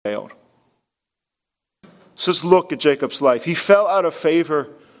So let's look at Jacob's life. He fell out of favor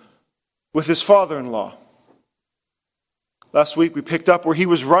with his father-in-law. Last week we picked up where he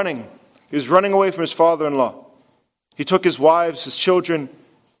was running. He was running away from his father-in-law. He took his wives, his children,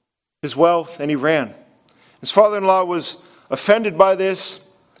 his wealth, and he ran. His father-in-law was offended by this.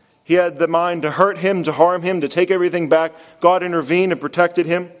 He had the mind to hurt him, to harm him, to take everything back. God intervened and protected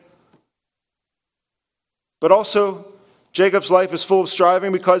him. But also, Jacob's life is full of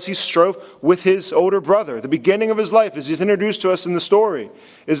striving because he strove with his older brother. The beginning of his life, as he's introduced to us in the story,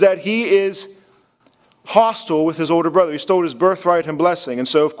 is that he is hostile with his older brother. He stole his birthright and blessing, and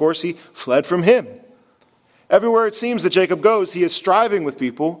so, of course, he fled from him. Everywhere it seems that Jacob goes, he is striving with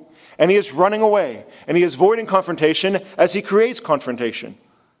people, and he is running away, and he is avoiding confrontation as he creates confrontation.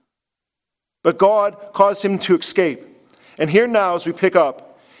 But God caused him to escape. And here now, as we pick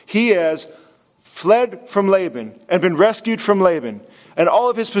up, he has fled from Laban and been rescued from Laban, and all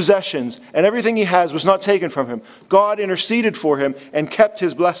of his possessions and everything he has was not taken from him. God interceded for him and kept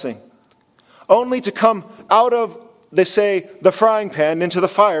his blessing, only to come out of, they say, the frying pan into the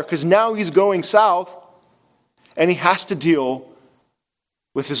fire, because now he's going south and he has to deal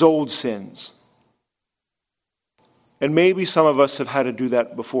with his old sins. And maybe some of us have had to do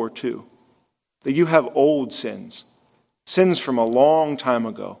that before too. That you have old sins, sins from a long time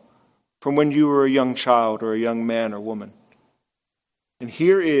ago, from when you were a young child or a young man or woman. And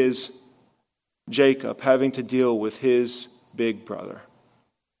here is Jacob having to deal with his big brother.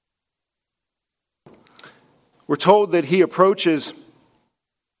 We're told that he approaches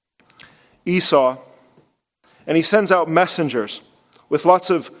Esau and he sends out messengers with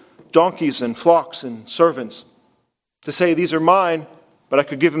lots of donkeys and flocks and servants to say, "These are mine, but I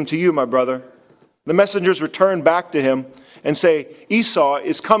could give them to you, my brother." The messengers return back to him and say, "Esau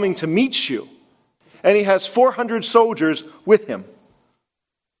is coming to meet you." And he has 400 soldiers with him.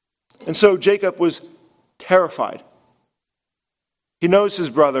 And so Jacob was terrified. He knows his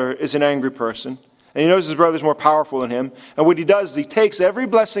brother is an angry person, and he knows his brother is more powerful than him. And what he does is he takes every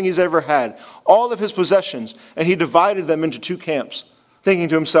blessing he's ever had, all of his possessions, and he divided them into two camps, thinking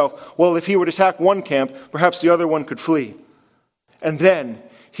to himself, well, if he would attack one camp, perhaps the other one could flee. And then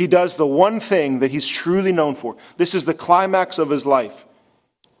he does the one thing that he's truly known for. This is the climax of his life.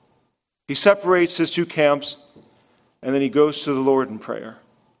 He separates his two camps, and then he goes to the Lord in prayer.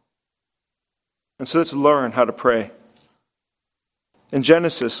 And so let's learn how to pray. In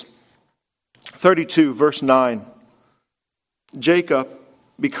Genesis 32, verse 9, Jacob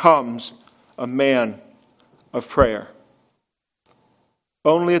becomes a man of prayer.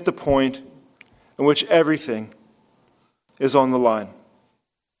 Only at the point in which everything is on the line.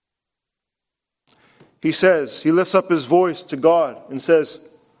 He says, he lifts up his voice to God and says,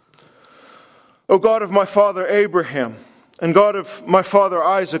 "O God of my father Abraham, and God of my father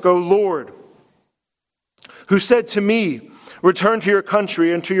Isaac, O Lord, who said to me, 'Return to your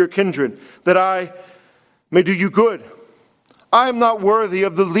country and to your kindred, that I may do you good.' I am not worthy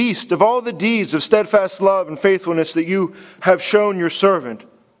of the least of all the deeds of steadfast love and faithfulness that you have shown your servant.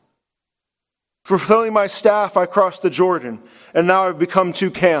 For fulfilling my staff, I crossed the Jordan, and now I've become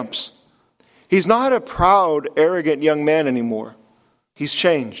two camps." He's not a proud, arrogant young man anymore. He's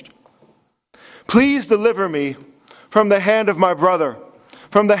changed. "Please deliver me from the hand of my brother,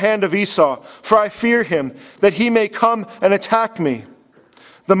 from the hand of Esau, for I fear him, that he may come and attack me,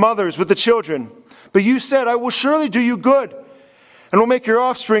 the mothers with the children. But you said, 'I will surely do you good, and will make your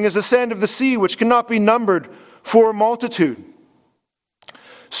offspring as the sand of the sea, which cannot be numbered for a multitude.'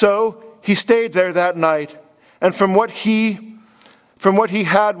 So he stayed there that night, and from what he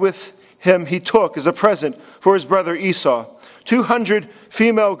had with him he took as a present for his brother Esau 200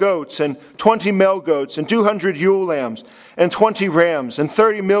 female goats and 20 male goats and 200 ewe lambs and 20 rams and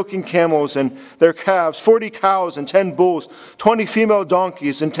 30 milking camels and their calves, 40 cows and 10 bulls, 20 female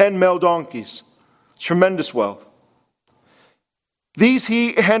donkeys and 10 male donkeys." Tremendous wealth. These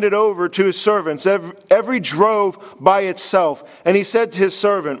he handed over to his servants, every drove by itself. And he said to his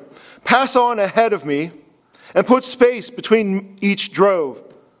servant, "Pass on ahead of me and put space between each drove."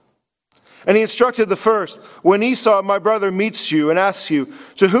 And he instructed the first, "When Esau, my brother, meets you and asks you,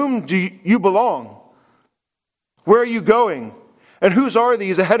 'To whom do you belong? Where are you going? And whose are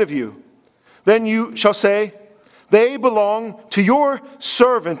these ahead of you?' Then you shall say, 'They belong to your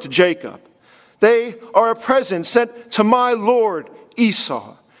servant Jacob. They are a present sent to my lord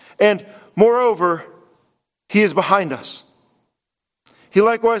Esau. And moreover, he is behind us.'" He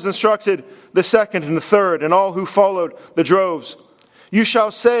likewise instructed the second and the third and all who followed the droves. "You shall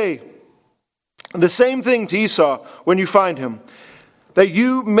say the same thing to Esau when you find him, that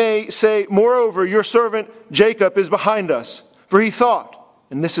you may say, 'Moreover, your servant Jacob is behind us.' For he thought,"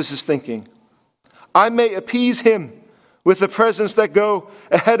 and this is his thinking, I may appease him with the presents that go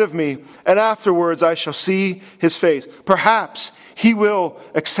ahead of me, and afterwards I shall see his face. Perhaps he will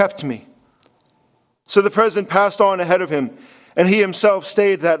accept me." So the president passed on ahead of him, and he himself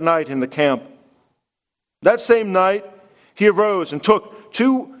stayed that night in the camp. That same night he arose and took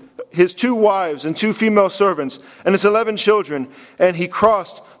his 2 wives and 2 female servants and his 11 children, and he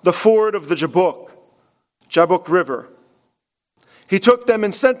crossed the ford of the Jabbok River. He took them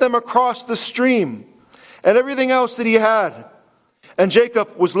and sent them across the stream and everything else that he had, and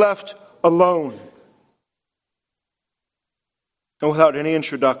Jacob was left alone. And without any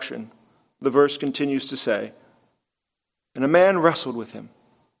introduction, the verse continues to say, "And a man wrestled with him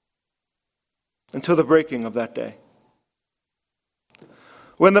until the breaking of that day.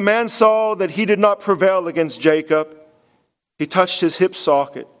 When the man saw that he did not prevail against Jacob, he touched his hip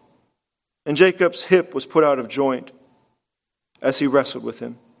socket, and Jacob's hip was put out of joint as he wrestled with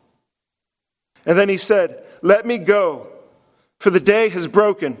him. And then he said, 'Let me go, for the day has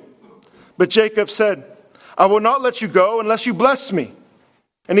broken.' But Jacob said, 'I will not let you go unless you bless me.'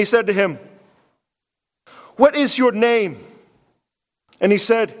 And he said to him, 'What is your name?' And he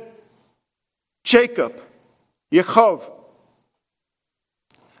said, 'Jacob, Yaakov.'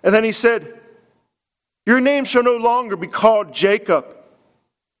 And then he said, 'Your name shall no longer be called Jacob,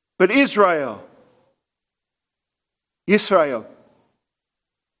 but Israel.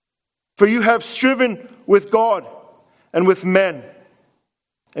 For you have striven with God and with men,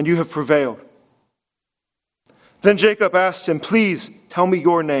 and you have prevailed.' Then Jacob asked him, 'Please tell me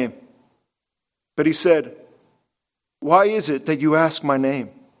your name.' But he said, 'Why is it that you ask my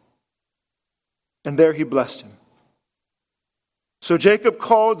name?' And there he blessed him. So Jacob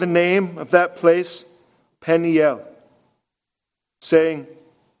called the name of that place Peniel, saying,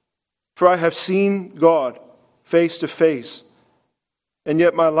 'For I have seen God face to face, and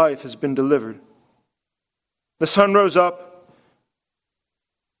yet my life has been delivered.' The sun rose up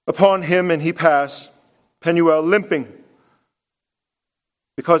upon him, and he passed Peniel limping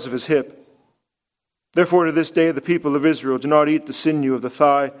because of his hip. Therefore to this day the people of Israel do not eat the sinew of the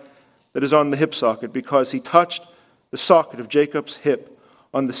thigh that is on the hip socket, because he touched the socket of Jacob's hip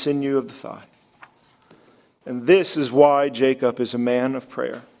on the sinew of the thigh. And this is why Jacob is a man of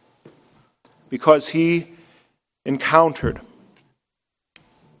prayer, because he encountered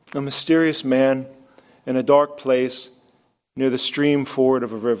a mysterious man in a dark place near the stream ford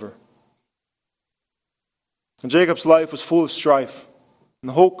of a river. And Jacob's life was full of strife, and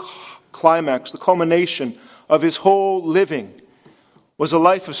the whole climax, the culmination of his whole living was a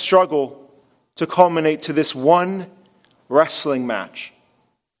life of struggle to culminate to this one wrestling match.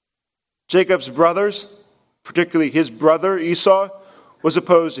 Jacob's brothers, particularly his brother Esau, was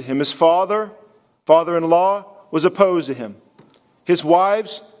opposed to him. His father-in-law, was opposed to him. His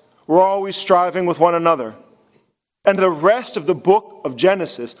wives were always striving with one another. And the rest of the book of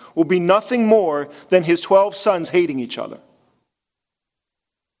Genesis will be nothing more than his 12 sons hating each other.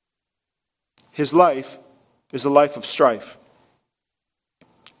 His life is a life of strife.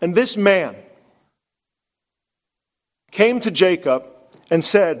 And this man came to Jacob and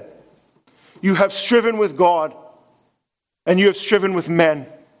said, "You have striven with God, and you have striven with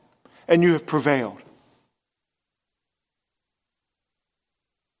men, and you have prevailed."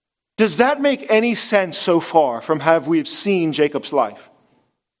 Does that make any sense so far from how we've seen Jacob's life?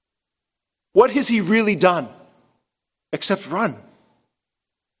 What has he really done except run?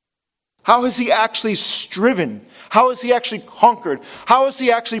 How has he actually striven? How has he actually conquered? How has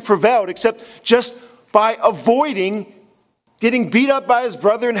he actually prevailed except just by avoiding getting beat up by his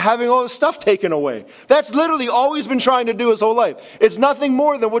brother and having all his stuff taken away? That's literally all he's been trying to do his whole life. It's nothing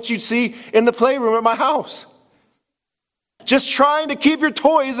more than what you'd see in the playroom at my house. Just trying to keep your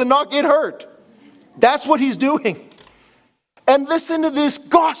toys and not get hurt. That's what he's doing. And listen to this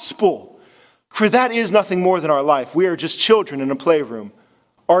gospel. For that is nothing more than our life. We are just children in a playroom,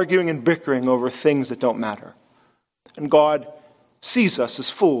 arguing and bickering over things that don't matter. And God sees us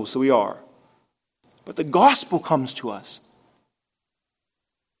as fools that we are. But the gospel comes to us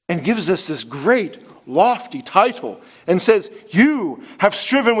and gives us this great, lofty title and says, "You have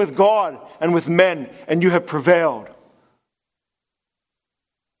striven with God and with men, and you have prevailed."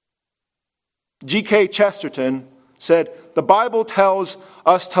 G.K. Chesterton said, "The Bible tells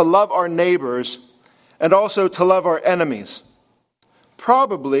us to love our neighbors and also to love our enemies,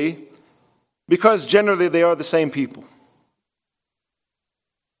 probably because generally they are the same people."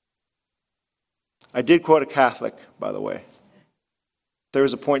 I did quote a Catholic, by the way. There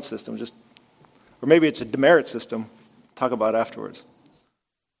is a point system, or maybe it's a demerit system. Talk about it afterwards.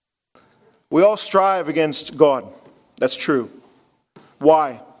 We all strive against God. That's true.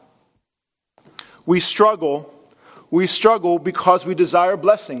 Why? we struggle because we desire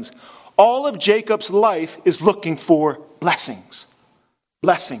blessings. All of Jacob's life is looking for blessings.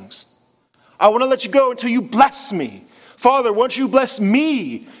 Blessings. I want to let you go until you bless me. Father, won't you bless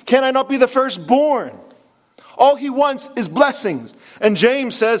me? Can I not be the firstborn? All he wants is blessings. And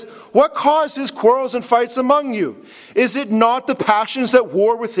James says, what causes quarrels and fights among you? Is it not the passions that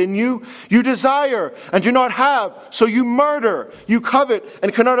war within you? You desire and do not have, so you murder. You covet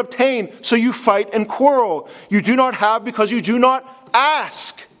and cannot obtain, so you fight and quarrel. You do not have because you do not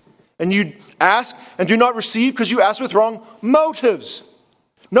ask. And you ask and do not receive because you ask with wrong motives.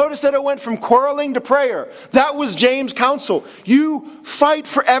 Notice that it went from quarreling to prayer. That was James' counsel. You fight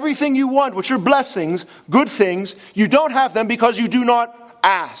for everything you want, which are blessings, good things. You don't have them because you do not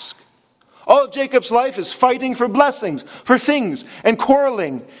ask. All of Jacob's life is fighting for blessings, for things, and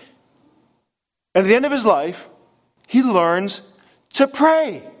quarreling. And at the end of his life, he learns to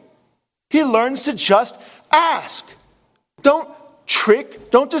pray. He learns to just ask. Don't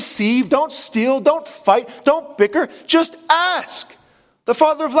trick, don't deceive, don't steal, don't fight, don't bicker. Just ask. The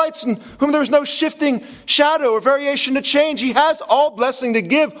Father of lights, in whom there is no shifting shadow or variation to change. He has all blessing to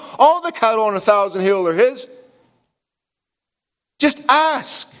give. All the cattle on 1,000 hills are his. Just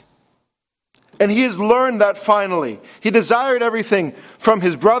ask. And he has learned that finally. He desired everything from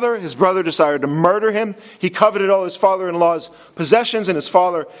his brother. His brother desired to murder him. He coveted all his father-in-law's possessions, and his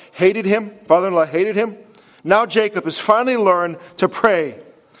father hated him. Father-in-law hated him. Now Jacob has finally learned to pray.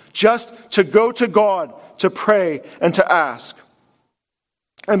 Just to go to God, to pray and to ask.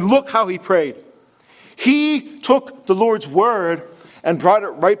 And look how he prayed. He took the Lord's word and brought it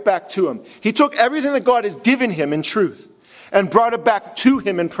right back to him. He took everything that God has given him in truth and brought it back to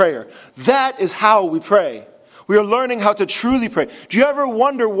him in prayer. That is how we pray. We are learning how to truly pray. Do you ever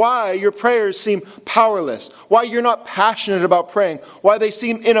wonder why your prayers seem powerless? Why you're not passionate about praying? Why they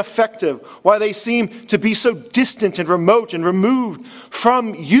seem ineffective? Why they seem to be so distant and remote and removed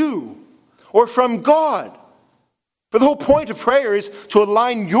from you or from God? For the whole point of prayer is to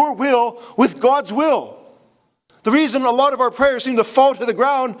align your will with God's will. The reason a lot of our prayers seem to fall to the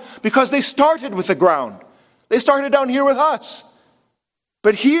ground because they started with the ground. They started down here with us.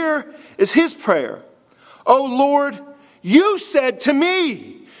 But here is his prayer. Oh Lord, you said to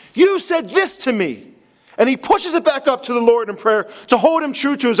me, you said this to me. And he pushes it back up to the Lord in prayer to hold him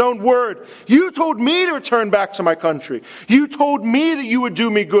true to his own word. You told me to return back to my country. You told me that you would do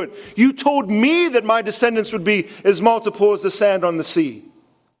me good. You told me that my descendants would be as multiple as the sand on the sea.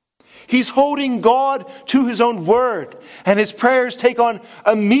 He's holding God to his own word, and his prayers take on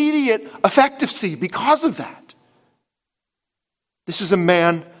immediate effectiveness because of that. This is a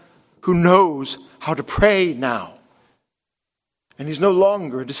man who knows how to pray now, and he's no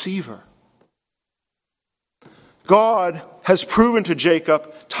longer a deceiver. God has proven to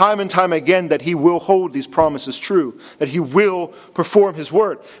Jacob time and time again that he will hold these promises true, that he will perform his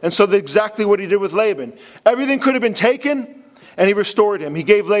word. And so that's exactly what he did with Laban. Everything could have been taken, and he restored him. He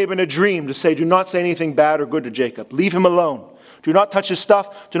gave Laban a dream to say, do not say anything bad or good to Jacob. Leave him alone. Do not touch his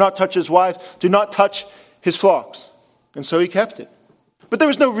stuff. Do not touch his wives. Do not touch his flocks. And so he kept it. But there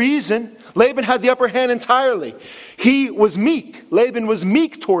was no reason. Laban had the upper hand entirely. He was meek. Laban was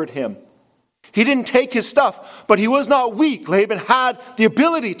meek toward him. He didn't take his stuff, but he was not weak. Laban had the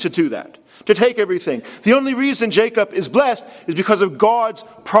ability to do that, to take everything. The only reason Jacob is blessed is because of God's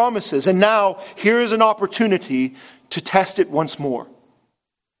promises. And now here is an opportunity to test it once more.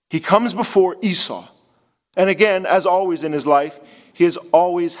 He comes before Esau. And again, as always in his life, he has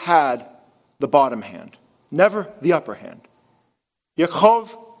always had the bottom hand, never the upper hand.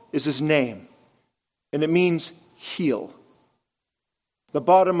 Yaakov is his name, and it means heel, the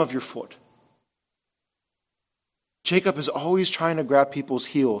bottom of your foot. Jacob is always trying to grab people's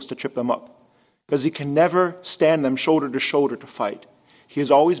heels to trip them up because he can never stand them shoulder to shoulder to fight. He has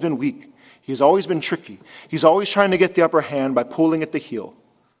always been weak. He has always been tricky. He's always trying to get the upper hand by pulling at the heel.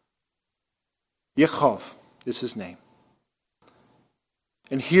 Yaakov is his name.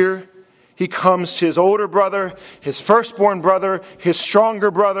 And here he comes to his older brother, his firstborn brother, his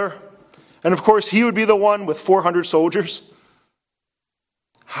stronger brother. And of course, he would be the one with 400 soldiers.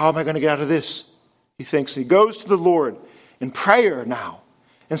 How am I going to get out of this? He thinks. He goes to the Lord in prayer now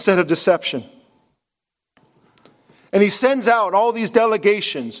instead of deception. And he sends out all these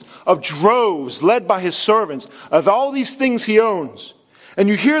delegations of droves led by his servants of all these things he owns. And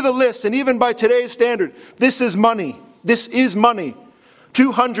you hear the list, and even by today's standard, this is money. This is money.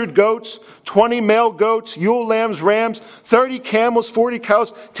 200 goats, 20 male goats, ewe lambs, rams, 30 camels, 40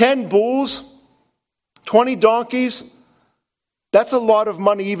 cows, 10 bulls, 20 donkeys. That's a lot of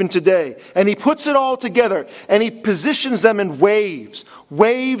money even today. And he puts it all together and he positions them in waves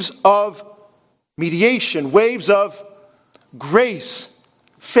of mediation, waves of grace,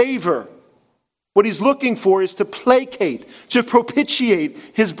 favor. What he's looking for is to placate, to propitiate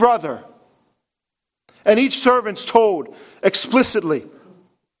his brother. And each servant's told explicitly,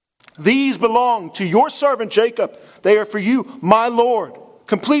 these belong to your servant Jacob. They are for you, my Lord.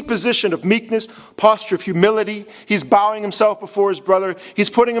 Complete position of meekness, posture of humility. He's bowing himself before his brother. He's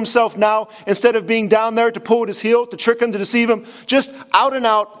putting himself now, instead of being down there to pull at his heel, to trick him, to deceive him, just out and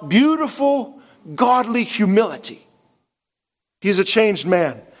out, beautiful, godly humility. He's a changed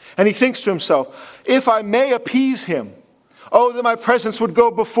man. And he thinks to himself, if I may appease him, oh, that my presence would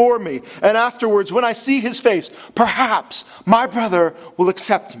go before me. And afterwards, when I see his face, perhaps my brother will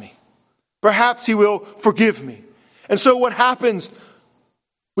accept me. Perhaps he will forgive me. And so what happens,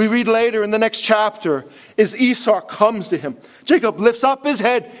 we read later in the next chapter, is Esau comes to him. Jacob lifts up his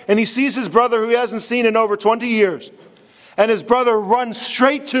head and he sees his brother who he hasn't seen in over 20 years. And his brother runs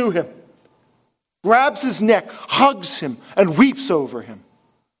straight to him, grabs his neck, hugs him, and weeps over him.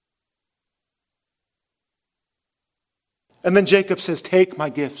 And then Jacob says, take my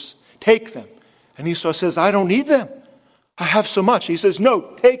gifts, take them. And Esau says, I don't need them. I have so much. He says, no,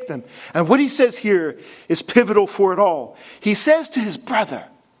 take them. And what he says here is pivotal for it all. He says to his brother,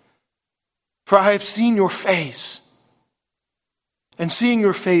 for I have seen your face. And seeing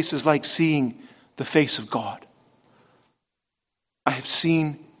your face is like seeing the face of God. I have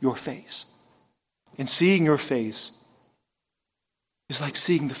seen your face. And seeing your face is like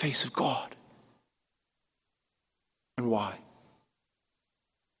seeing the face of God. And why?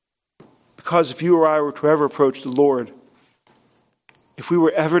 Because if you or I were to ever approach the Lord, if we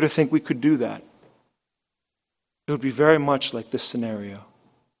were ever to think we could do that, it would be very much like this scenario.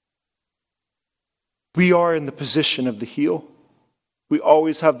 We are in the position of the heel. We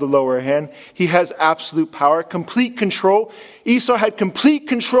always have the lower hand. He has absolute power, complete control. Esau had complete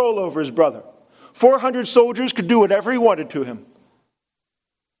control over his brother. 400 soldiers could do whatever he wanted to him.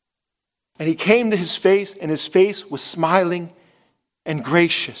 And he came to his face, and his face was smiling and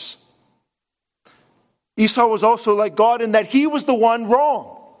gracious. Esau was also like God in that he was the one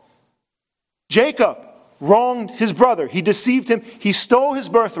wrong. Jacob wronged his brother. He deceived him. He stole his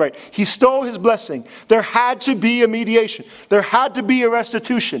birthright. He stole his blessing. There had to be a mediation. There had to be a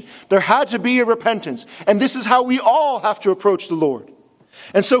restitution. There had to be a repentance. And this is how we all have to approach the Lord.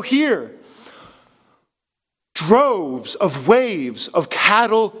 And so here, droves of waves of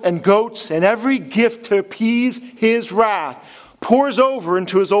cattle and goats and every gift to appease his wrath pours over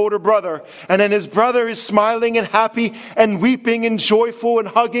into his older brother. And then his brother is smiling and happy and weeping and joyful and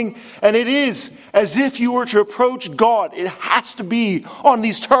hugging. And it is as if you were to approach God. It has to be on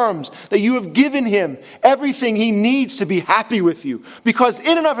these terms that you have given him everything he needs to be happy with you. Because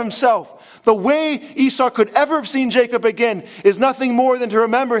in and of himself, the way Esau could ever have seen Jacob again is nothing more than to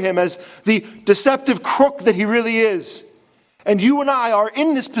remember him as the deceptive crook that he really is. And you and I are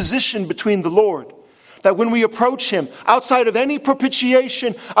in this position between the Lord. That when we approach him, outside of any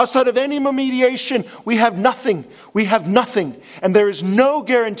propitiation, outside of any mediation, we have nothing. We have nothing. And there is no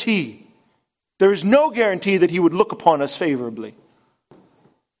guarantee. There is no guarantee that he would look upon us favorably.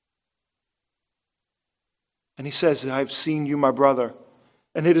 And he says, I've seen you, my brother.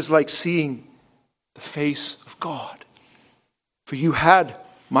 And it is like seeing the face of God. For you had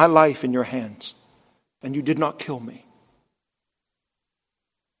my life in your hands, and you did not kill me.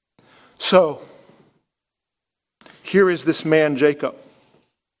 So, here is this man, Jacob.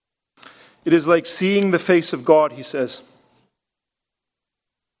 It is like seeing the face of God, he says.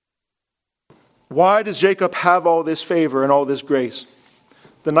 Why does Jacob have all this favor and all this grace?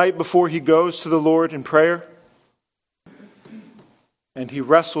 The night before he goes to the Lord in prayer, and he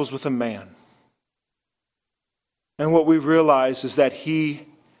wrestles with a man. And what we realize is that he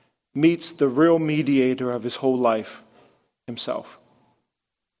meets the real mediator of his whole life, himself.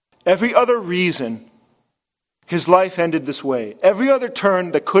 Every other reason his life ended this way, every other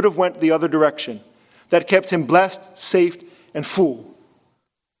turn that could have went the other direction, that kept him blessed, safe, and full,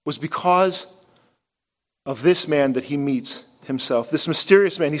 was because of this man that he meets himself, this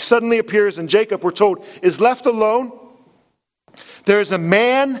mysterious man. He suddenly appears, and Jacob, we're told, is left alone. There is a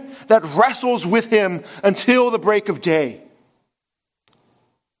man that wrestles with him until the break of day.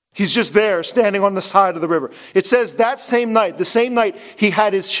 He's just there, standing on the side of the river. It says that same night, the same night, he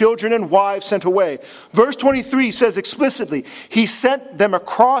had his children and wives sent away. Verse 23 says explicitly, he sent them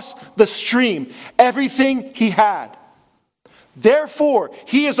across the stream, everything he had. Therefore,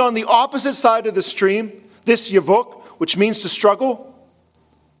 he is on the opposite side of the stream, this Yavuk, which means to struggle,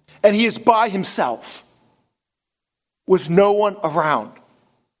 and he is by himself, with no one around.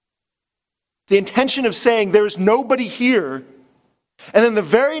 The intention of saying there is nobody here, and then the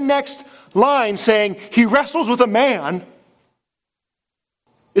very next line saying he wrestles with a man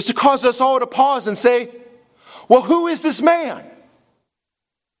is to cause us all to pause and say, well, who is this man?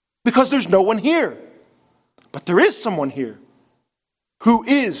 Because there's no one here. But there is someone here. Who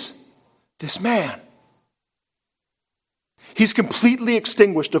is this man? He's completely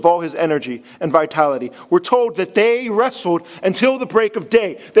extinguished of all his energy and vitality. We're told that they wrestled until the break of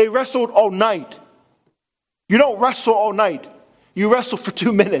day. They wrestled all night. You don't wrestle all night. You wrestle for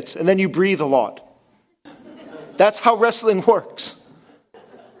 2 minutes and then you breathe a lot. That's how wrestling works.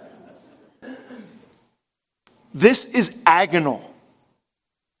 This is agonal.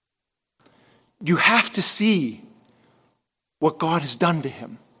 You have to see what God has done to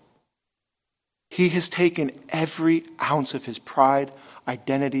him. He has taken every ounce of his pride,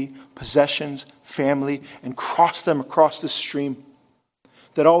 identity, possessions, family, and crossed them across the stream.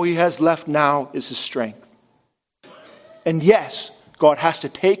 That all he has left now is his strength. And yes, God has to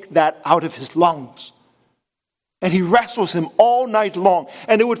take that out of his lungs. And he wrestles him all night long.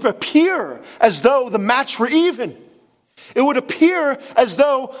 And it would appear as though the match were even. It would appear as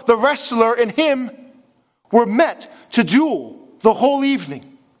though the wrestler and him were met to duel the whole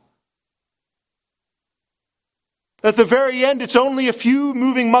evening. At the very end, it's only a few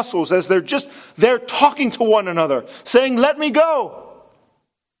moving muscles as they're talking to one another, saying, let me go.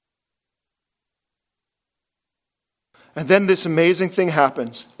 And then this amazing thing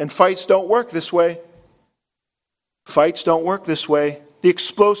happens. And fights don't work this way. Fights don't work this way. The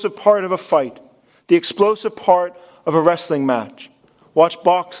explosive part of a fight, the explosive part of a wrestling match. Watch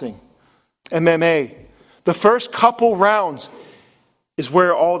boxing, MMA. The first couple rounds is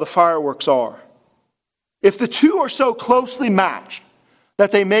where all the fireworks are. If the two are so closely matched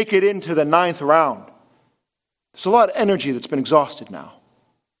that they make it into the 9th round, there's a lot of energy that's been exhausted now.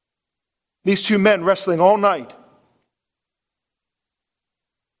 These two men wrestling all night.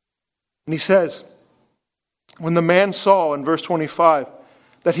 And he says, when the man saw in verse 25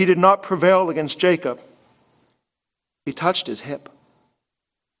 that he did not prevail against Jacob, he touched his hip.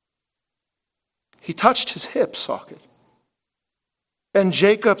 He touched his hip socket. And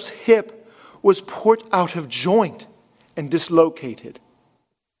Jacob's hip was put out of joint and dislocated.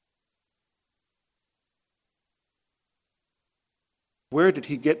 Where did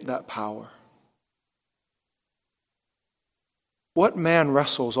he get that power? What man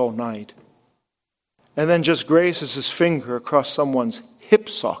wrestles all night and then just grazes his finger across someone's hip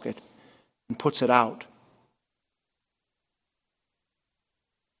socket and puts it out?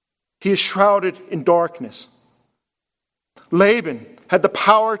 He is shrouded in darkness. Laban had the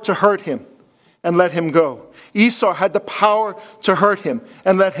power to hurt him and let him go. Esau had the power to hurt him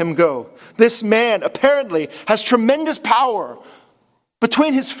and let him go. This man apparently has tremendous power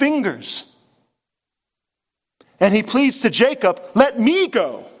between his fingers. And he pleads to Jacob, let me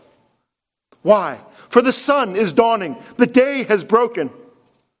go. Why? For the sun is dawning. The day has broken.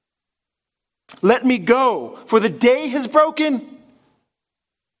 Let me go, for the day has broken.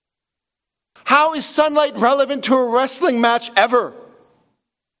 How is sunlight relevant to a wrestling match ever?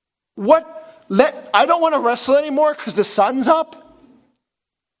 I don't want to wrestle anymore because the sun's up?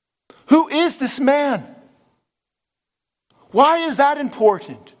 Who is this man? Why is that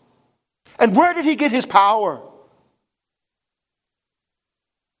important? And where did he get his power?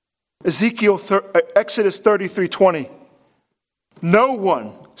 Exodus 33:20. No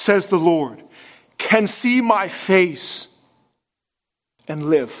one, says the Lord, can see my face and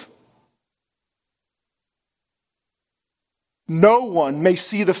live. No one may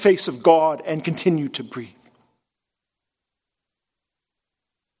see the face of God and continue to breathe.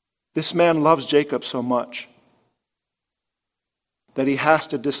 This man loves Jacob so much that he has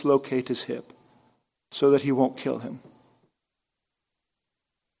to dislocate his hip so that he won't kill him.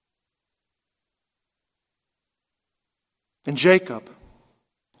 And Jacob,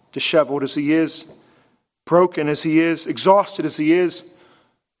 disheveled as he is, broken as he is, exhausted as he is,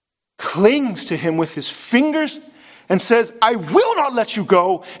 clings to him with his fingers and says, I will not let you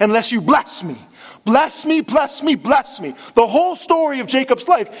go unless you bless me. Bless me, bless me, bless me. The whole story of Jacob's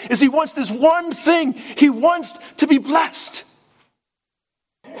life is he wants this one thing. He wants to be blessed.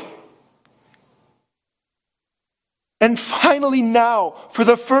 And finally now, for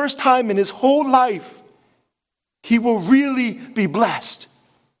the first time in his whole life, he will really be blessed.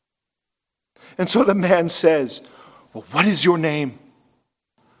 And so the man says, well, what is your name?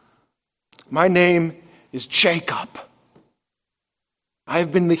 My name is Jacob. I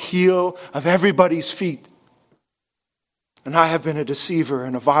have been the heel of everybody's feet. And I have been a deceiver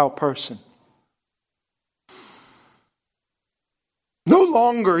and a vile person. No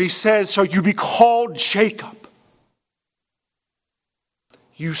longer, he says, shall you be called Jacob.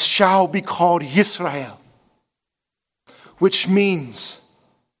 you shall be called Yisrael, which means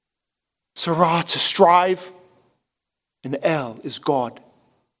Sarah, to strive, and El is God.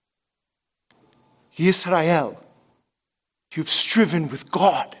 Yisrael, you've striven with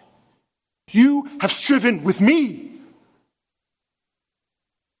God. You have striven with me.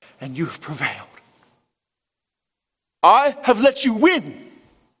 And you have prevailed. I have let you win.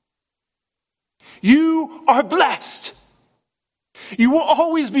 You are blessed. You will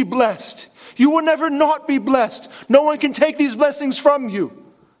always be blessed. You will never not be blessed. No one can take these blessings from you.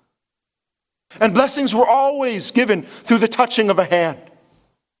 And blessings were always given through the touching of a hand.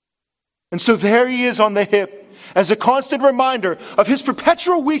 And so there he is on the hip as a constant reminder of his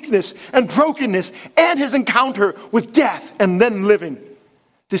perpetual weakness and brokenness and his encounter with death and then living.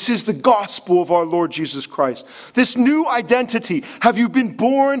 This is the gospel of our Lord Jesus Christ. This new identity. Have you been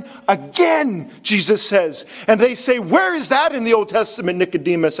born again? Jesus says. And they say, where is that in the Old Testament?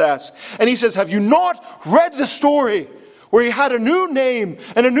 Nicodemus asks. And he says, have you not read the story where he had a new name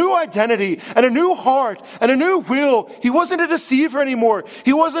and a new identity and a new heart and a new will? He wasn't a deceiver anymore.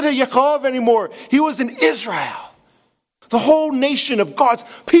 He wasn't a Yaakov anymore. He was an Israel. The whole nation of God's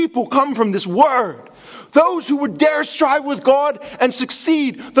people come from this word. Those who would dare strive with God and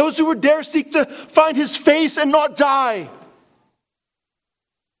succeed. Those who would dare seek to find his face and not die.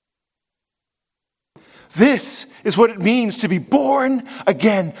 This is what it means to be born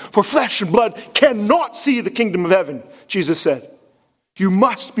again. For flesh and blood cannot see the kingdom of heaven, Jesus said. You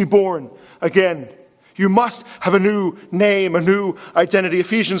must be born again. You must have a new name, a new identity.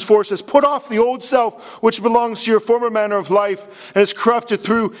 Ephesians 4 says, put off the old self, which belongs to your former manner of life and is corrupted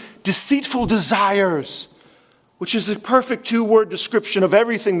through deceitful desires, which is a perfect two-word description of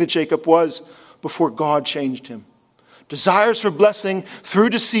everything that Jacob was before God changed him. Desires for blessing through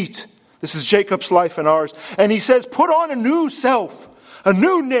deceit. This is Jacob's life and ours. And he says, put on a new self, a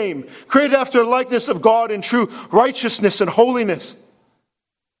new name, created after the likeness of God in true righteousness and holiness.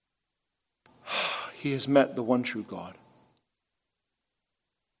 He has met the one true God.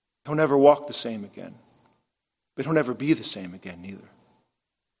 He'll never walk the same again. But he'll never be the same again either.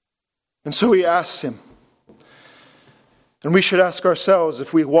 And so he asks him, and we should ask ourselves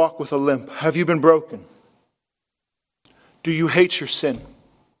if we walk with a limp, have you been broken? Do you hate your sin?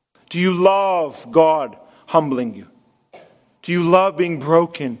 Do you love God humbling you? Do you love being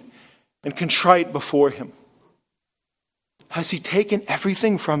broken and contrite before him? Has he taken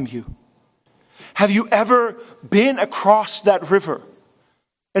everything from you? Have you ever been across that river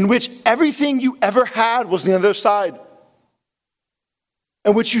in which everything you ever had was on the other side?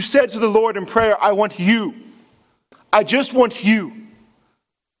 In which you said to the Lord in prayer, I want you. I just want you.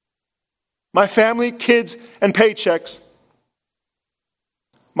 My family, kids, and paychecks.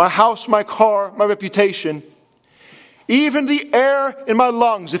 My house, my car, my reputation. Even the air in my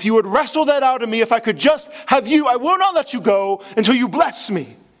lungs. If you would wrestle that out of me, if I could just have you, I will not let you go until you bless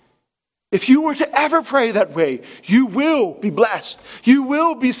me. If you were to ever pray that way, you will be blessed. You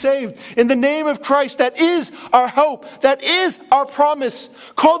will be saved. In the name of Christ, that is our hope. That is our promise.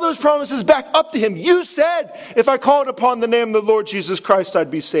 Call those promises back up to him. You said, if I called upon the name of the Lord Jesus Christ,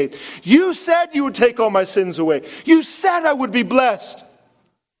 I'd be saved. You said you would take all my sins away. You said I would be blessed.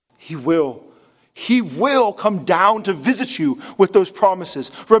 He will. He will come down to visit you with those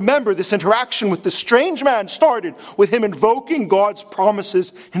promises. Remember, this interaction with the strange man started with him invoking God's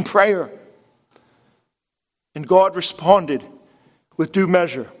promises in prayer. And God responded with due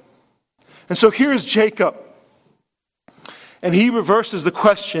measure. And so here is Jacob. And he reverses the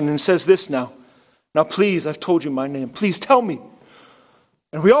question and says this now. Now please, I've told you my name. Please tell me.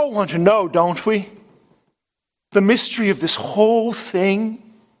 And we all want to know, don't we? The mystery of this whole thing.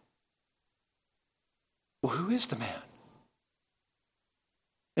 Well, who is the man?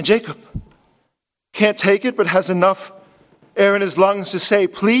 And Jacob can't take it, but has enough air in his lungs to say,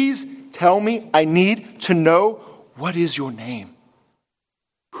 please tell me, I need to know, what is your name?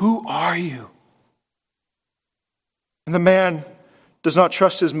 Who are you? And the man does not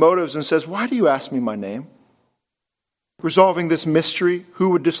trust his motives and says, why do you ask me my name? Resolving this mystery,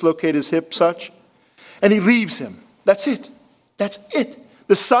 who would dislocate his hip such? And he leaves him. That's it. That's it.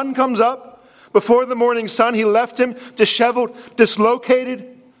 The sun comes up. Before the morning sun, he left him disheveled,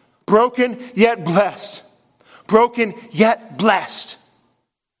 dislocated, broken, yet blessed. Broken, yet blessed.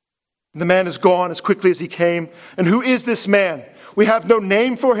 The man is gone as quickly as he came. And who is this man? We have no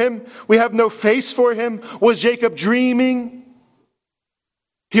name for him. We have no face for him. Was Jacob dreaming?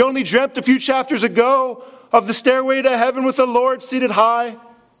 He only dreamt a few chapters ago of the stairway to heaven with the Lord seated high.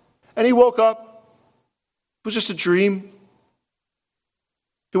 And he woke up. It was just a dream.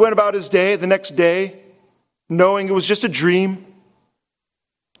 He went about his day the next day, knowing it was just a dream.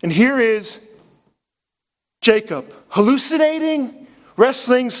 And here is Jacob, hallucinating,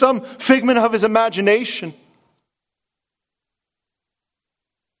 wrestling, some figment of his imagination.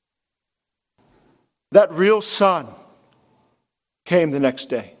 That real son came the next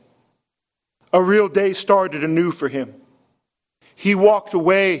day. A real day started anew for him. He walked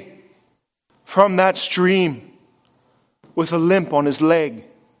away from that stream with a limp on his leg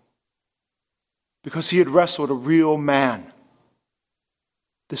because he had wrestled a real man.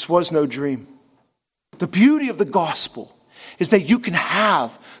 This was no dream. The beauty of the gospel is that you can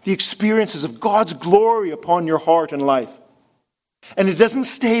have the experiences of God's glory upon your heart and life. And it doesn't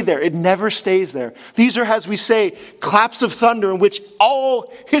stay there. It never stays there. These are, as we say, claps of thunder in which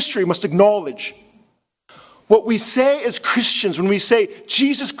all history must acknowledge. What we say as Christians when we say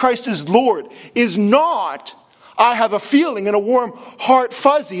Jesus Christ is Lord is not, I have a feeling in a warm heart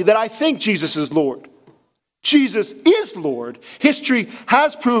fuzzy that I think Jesus is Lord. Jesus is Lord. History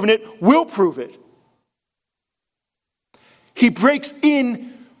has proven it, will prove it. He breaks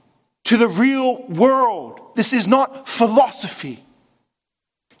in to the real world. This is not philosophy.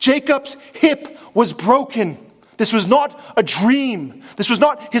 Jacob's hip was broken. This was not a dream. This was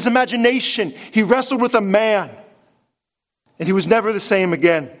not his imagination. He wrestled with a man, and he was never the same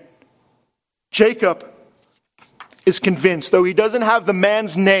again. Jacob is convinced, though he doesn't have the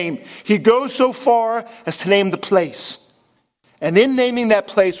man's name, he goes so far as to name the place. And in naming that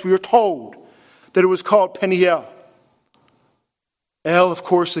place, we are told that it was called Peniel. El, of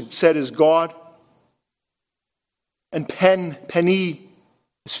course, it said is God. And Peni,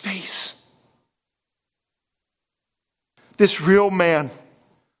 his face. This real man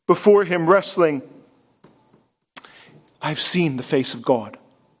before him wrestling, I've seen the face of God.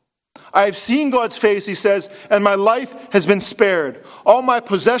 I've seen God's face, he says, and my life has been spared. All my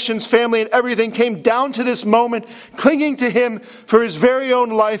possessions, family, and everything came down to this moment, clinging to him for his very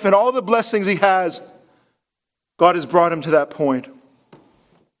own life and all the blessings he has. God has brought him to that point.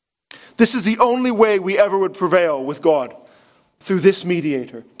 This is the only way we ever would prevail with God, through this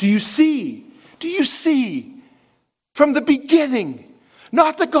mediator. Do you see? Do you see? From the beginning,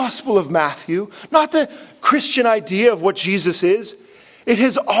 not the Gospel of Matthew, not the Christian idea of what Jesus is. It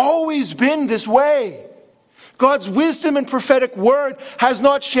has always been this way. God's wisdom and prophetic word has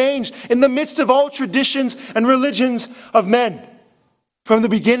not changed in the midst of all traditions and religions of men. From the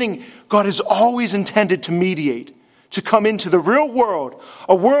beginning, God has always intended to mediate, to come into the real world,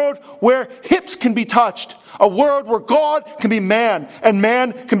 a world where hips can be touched, a world where God can be man and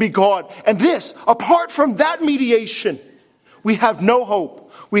man can be God. And this, apart from that mediation, we have no hope.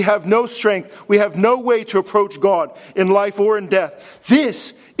 We have no strength. We have no way to approach God in life or in death.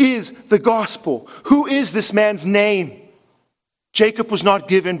 This is the gospel. Who is this man's name? Jacob was not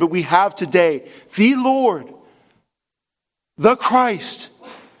given, but we have today the Lord, the Christ,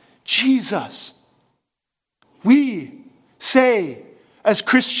 Jesus. We say as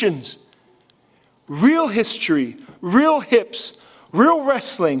Christians, real history, real hips, real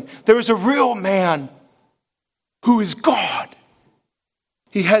wrestling. There is a real man who is God.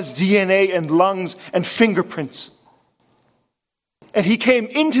 He has DNA and lungs and fingerprints. And he came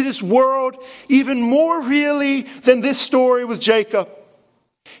into this world even more really than this story with Jacob.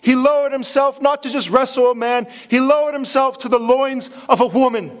 He lowered himself not to just wrestle a man. He lowered himself to the loins of a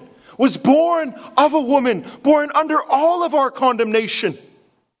woman. Was born of a woman. Born under all of our condemnation.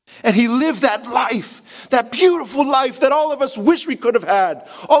 And he lived that life, that beautiful life that all of us wish we could have had.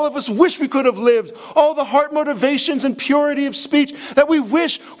 All of us wish we could have lived. All the heart motivations and purity of speech that we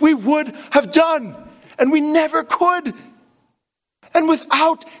wish we would have done. And we never could. And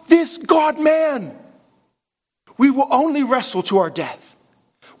without this God-man, we will only wrestle to our death.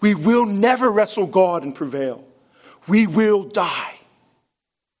 We will never wrestle God and prevail. We will die.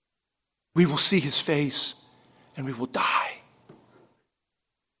 We will see his face and we will die.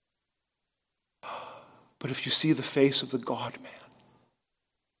 But if you see the face of the God-man,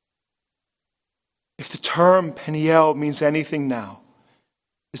 if the term Peniel means anything now,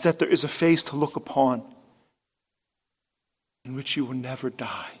 is that there is a face to look upon in which you will never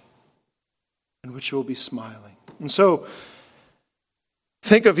die, in which you will be smiling. And so,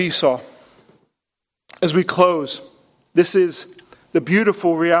 think of Esau as we close. This is the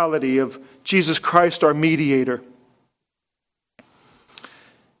beautiful reality of Jesus Christ, our mediator.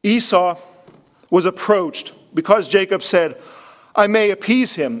 Esau was approached because Jacob said, I may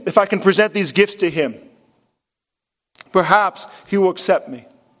appease him if I can present these gifts to him. Perhaps he will accept me.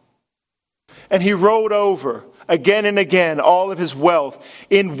 And he rode over again and again all of his wealth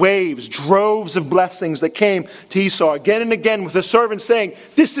in waves, droves of blessings that came to Esau again and again with the servant saying,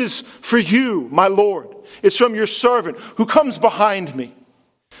 this is for you, my Lord. It's from your servant who comes behind me.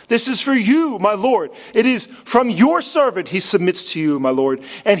 This is for you, my Lord. It is from your servant he submits to you, my Lord.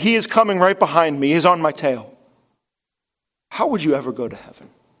 And he is coming right behind me. He's on my tail. How would you ever go to heaven?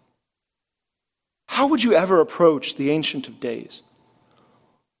 How would you ever approach the Ancient of Days?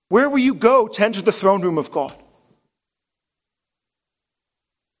 Where will you go to enter the throne room of God?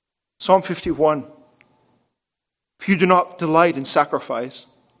 Psalm 51. If you do not delight in sacrifice,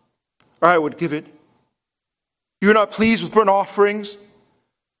 or I would give it. You are not pleased with burnt offerings.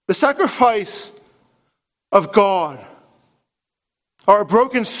 The sacrifice of God are a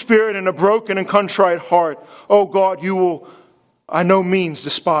broken spirit and a broken and contrite heart. Oh God, you will by no means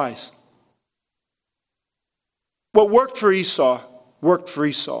despise. What worked for Esau, worked for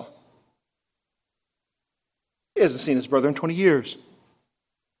Esau. He hasn't seen his brother in 20 years.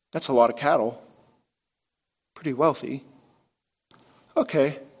 That's a lot of cattle. Pretty wealthy.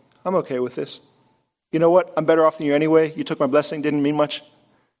 Okay, I'm okay with this. You know what? I'm better off than you anyway. You took my blessing, didn't mean much.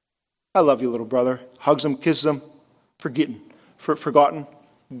 I love you, little brother. Hugs him, kisses him. Forgotten,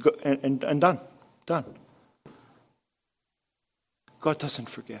 and done. Done. God doesn't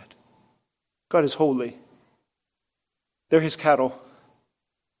forget. God is holy. They're his cattle.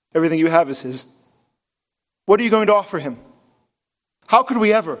 Everything you have is his. What are you going to offer him? How could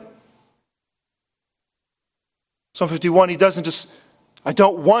we ever? Psalm 51, he doesn't just, I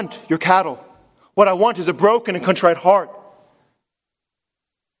don't want your cattle. What I want is a broken and contrite heart.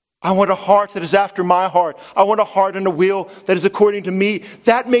 I want a heart that is after my heart. I want a heart and a will that is according to me.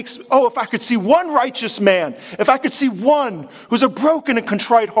 That makes, if I could see one righteous man, if I could see one who's a broken and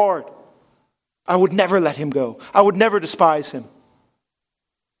contrite heart, I would never let him go. I would never despise him.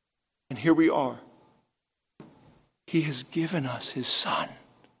 And here we are. He has given us his Son.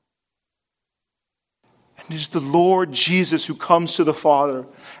 And it is the Lord Jesus who comes to the Father.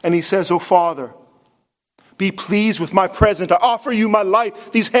 And he says, "Oh Father, be pleased with my present. I offer you my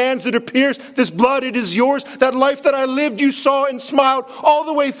life. These hands that are pierced, this blood, it is yours. That life that I lived, you saw and smiled all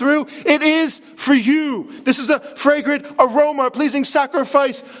the way through. It is for you. This is a fragrant aroma, a pleasing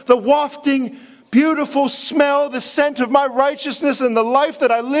sacrifice. The wafting, beautiful smell, the scent of my righteousness and the life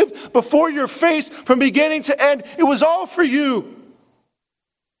that I lived before your face from beginning to end. It was all for you.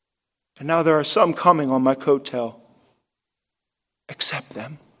 And now there are some coming on my coattail. Accept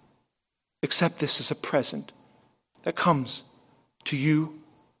them. Accept this as a present that comes to you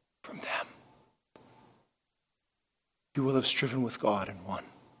from them. You will have striven with God and won.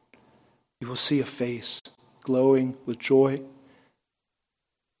 You will see a face glowing with joy.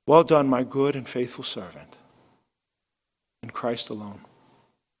 Well done, my good and faithful servant. In Christ alone.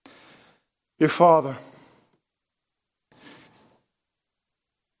 Dear Father,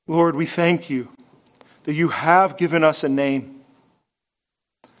 Lord, we thank you that you have given us a name.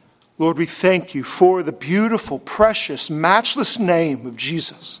 Lord, we thank you for the beautiful, precious, matchless name of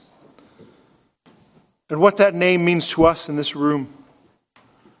Jesus. And what that name means to us in this room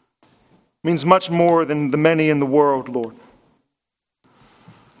means much more than the many in the world, Lord.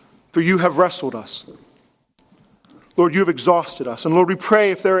 For you have wrestled us. Lord, you have exhausted us. And Lord, we pray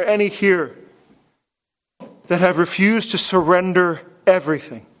if there are any here that have refused to surrender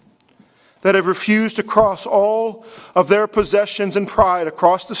everything, that have refused to cross all of their possessions and pride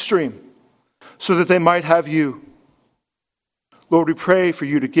across the stream so that they might have you. Lord, we pray for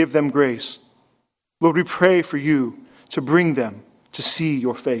you to give them grace. Lord, we pray for you to bring them to see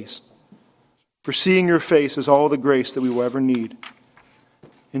your face. For seeing your face is all the grace that we will ever need.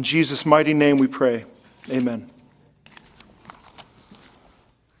 In Jesus' mighty name we pray. Amen.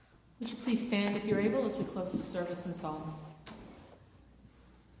 Would you please stand if you're able as we close the service in song?